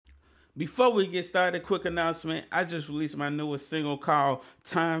Before we get started, quick announcement. I just released my newest single called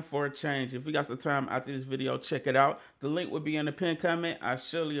Time for a Change. If you got some time after this video, check it out. The link will be in the pinned comment. I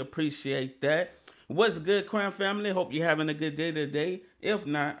surely appreciate that. What's good, Crown family? Hope you're having a good day today. If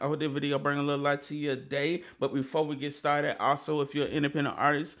not, I hope this video bring a little light to your day. But before we get started, also, if you're an independent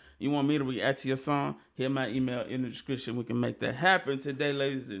artist, you want me to react to your song, hit my email in the description. We can make that happen today,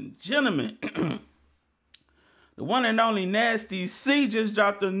 ladies and gentlemen. The one and only Nasty C just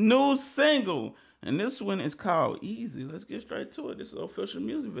dropped a new single, and this one is called Eazy. Let's get straight to it. This is an official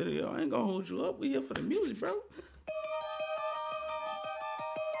music video. I ain't gonna hold you up. We here for the music, bro.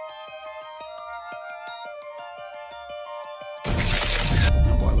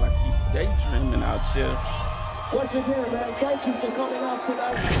 My boy like he daydreaming out here. Once again, man, thank you for coming out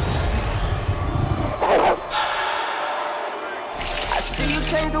tonight. See you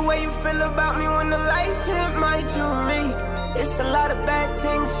change the way you feel about me when the lights hit my jewelry. It's a lot of bad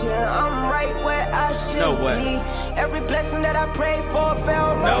things, yeah, I'm right where I should be. Every blessing that I prayed for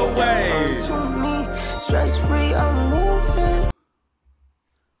fell right down to me. Stress free, I'm moving.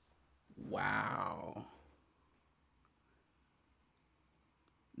 Wow.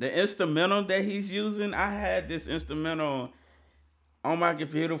 The instrumental that he's using, I had this instrumental on my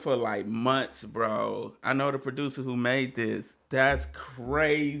computer for like months, bro. I know the producer who made this. That's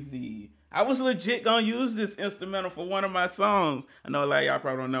crazy. I was legit gonna use this instrumental for one of my songs. I know a lot of y'all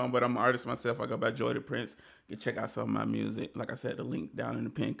probably don't know, but I'm an artist myself. I go by Joy the Prince. You can check out some of my music. Like I said, the link down in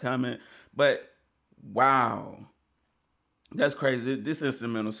the pinned comment. But wow, that's crazy. This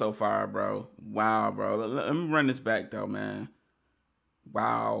instrumental so far, bro. Wow, bro. Let me run this back though, man.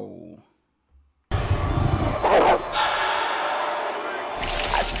 Wow.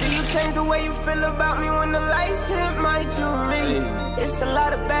 See you change the way you feel about me when the lights hit my jewelry. It's a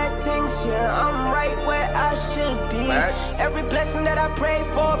lot of bad things, yeah, I'm right where I should be. Every blessing that I prayed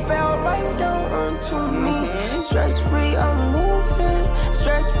for fell right down onto me. Stress free, I'm moving.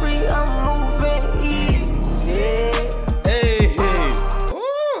 Stress free, I'm moving easy. Hey.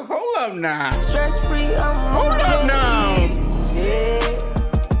 Ooh, hold up now. Stress free, I'm moving. Hold up now. Easy.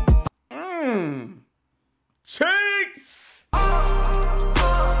 Cheeks.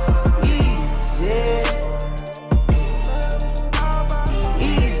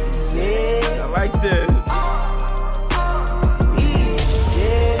 Like this.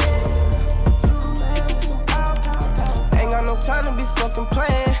 Ain't got no time to be fucking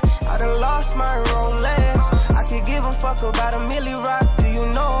playing. I done lost my Rolex. I could give a fuck about a milli rock. Do you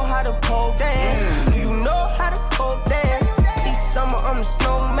know how to pole dance? Do you know how to pole dance? Each summer I'm the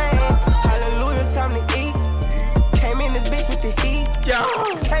snowman. Hallelujah, time to eat. Came in this bitch with the heat.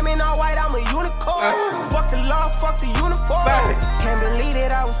 Came in all white, I'm a unicorn. Fuck the law, fuck the uniform. Can't believe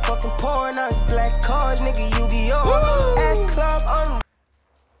it, I was fucking poor. Now it's black cars, nigga, Yu-Gi-Oh! Ass club, I'm...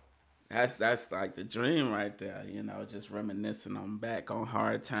 That's like the dream right there, you know, just reminiscing on back on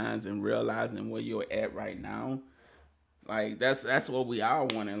hard times and realizing where you're at right now. Like that's what we all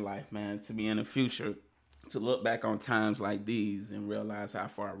want in life, man, to be in the future, to look back on times like these and realize how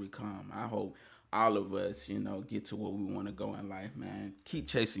far we come. I hope all of us, you know, get to where we want to go in life, man. Keep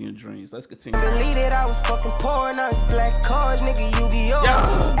chasing your dreams. Let's continue. Believe it, I was fucking poor. Now it's black cars, nigga,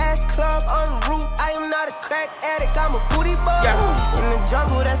 Yu-Gi-Oh! Ass club on the roof. I am not a crack addict, I'm a booty boy. In the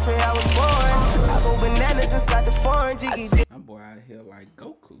jungle, that's where I was born. I go bananas inside the foreign jiggy. My boy out here like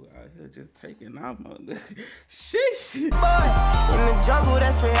Goku, out here just taking off. Sheesh. In the jungle,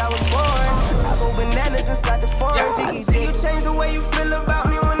 that's where I was born. I go bananas inside the foreign jiggy. See you change the way you feel about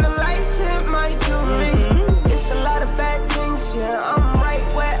me when the lights hit my jewelry. It's a lot of bad things, yeah, I'm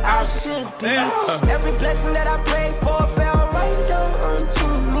right where I should be. Every blessing that I prayed for fell right down onto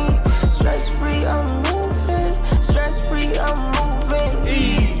me. Stress free, I'm moving. Stress free, I'm moving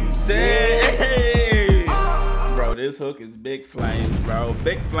easy. Bro, this hook is big flames, bro.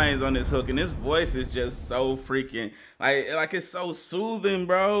 Big flames on this hook, and his voice is just so freaking like it's so soothing,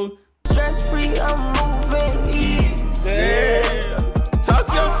 bro. Stress free, I'm moving easy. Talk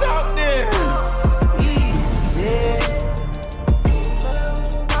your talk then. Easy.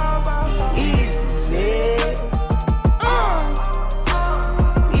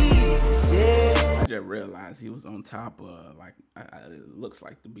 I just realized he was on top of like it looks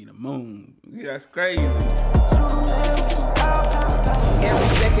like to be the moon. Yeah, that's crazy. Every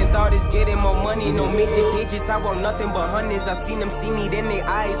second thought is getting more money, no midget digits. I want nothing but hundreds. I seen them see me, then their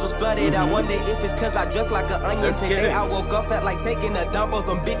eyes was flooded. I wonder if it's cause I dress like an onion. Today I woke up fat like taking a dump on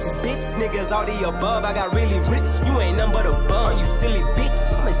some bitches. Bitch, niggas all the above. I got really rich. You ain't nothing but a bum, you silly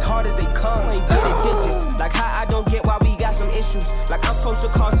bitch. I'm as hard as they come, ain't good at bitches. Like how I don't get why we got some issues. Like I'm supposed to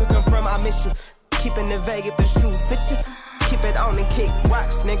call to confirm I miss you. Keeping it vague if the shoe fits you. keep it on and kick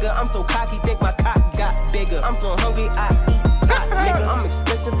rocks, nigga. I'm so cocky, think my cock got bigger. I'm so hungry, I eat hot, nigga. I'm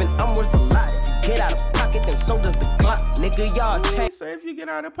expensive and I'm worth a lot. If you get out of pocket, then so does the Glock, nigga. Y'all change. Say if you get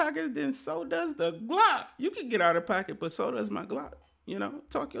out of pocket, then so does the Glock. You can get out of pocket, but so does my Glock. You know,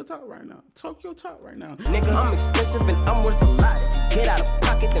 talk your talk right now. Talk your talk right now. Nigga, I'm expensive and I'm worth a lot. If you get out of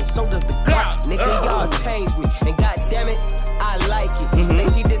pocket, then so does the Glock. Nigga, y'all change me. And goddamn it, I like it. Think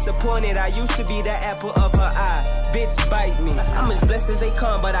she disappointed. I used to be the apple of her eye. Bitch, bite me. I'm as blessed as they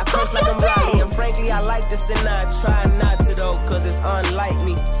come, but I curse like I'm Riley. And frankly, I like this and I try not to though, cause it's unlike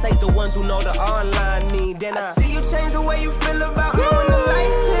me. Say the ones who know the online me. Then I see you change the way you feel about me when the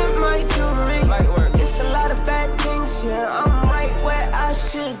lights hit my jewelry. It's a lot of bad things, yeah. I'm right where I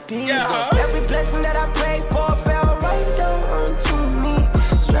should be. Every blessing that I prayed for fell right down onto me.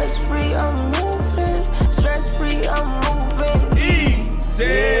 Stress free, I'm moving. Stress free, I'm moving. Easy.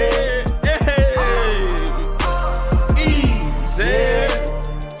 Hey. Easy.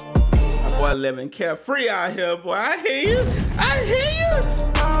 My boy living carefree out here, boy. I hear you. I hear you.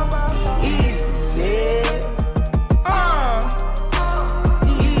 Easy.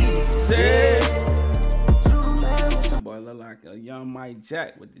 Easy. Boy, look like a young Mike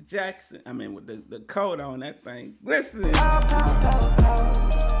Jack with the Jackson. I mean, with the coat on, that thing glistening.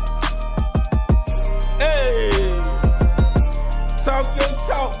 Hey, talk your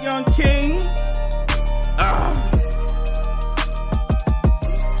talk, young king.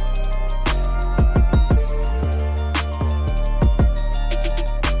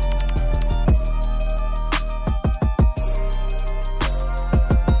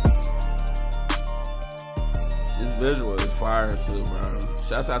 This visual is fire too, bro.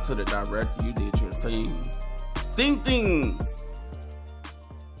 Shouts out to the director. You did your thing. Ding.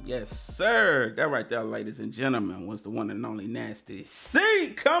 Yes, sir. That right there, ladies and gentlemen, was the one and only Nasty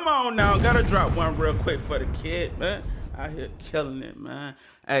C. Come on now. Gotta drop one real quick for the kid, man. Out here killing it, man.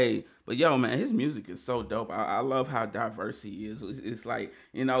 Hey, but yo, man, his music is so dope. I love how diverse he is. It's like,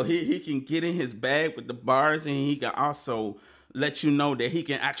 you know, he can get in his bag with the bars, and he can also let you know that he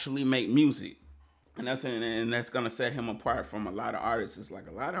can actually make music. And that's gonna set him apart from a lot of artists. It's like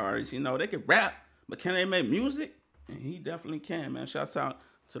a lot of artists, you know, they can rap, but can they make music? And he definitely can, man. Shouts out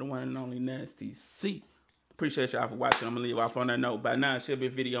to the one and only Nasty C. Appreciate y'all for watching. I'm gonna leave off on that note. By now, it should be a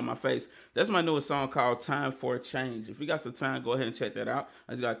video on my face. That's my newest song called Time for a Change. If you got some time, go ahead and check that out.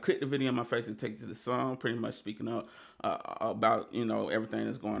 I just gotta click the video on my face and take it to the song. Pretty much speaking up about, you know, everything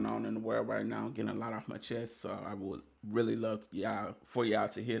that's going on in the world right now. Getting a lot off my chest. So I would really love for y'all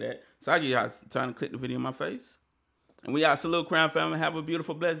to hear that. So I give y'all some time to click the video on my face. And we out. Salute, Crown Family. Have a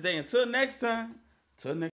beautiful, blessed day. Until next time.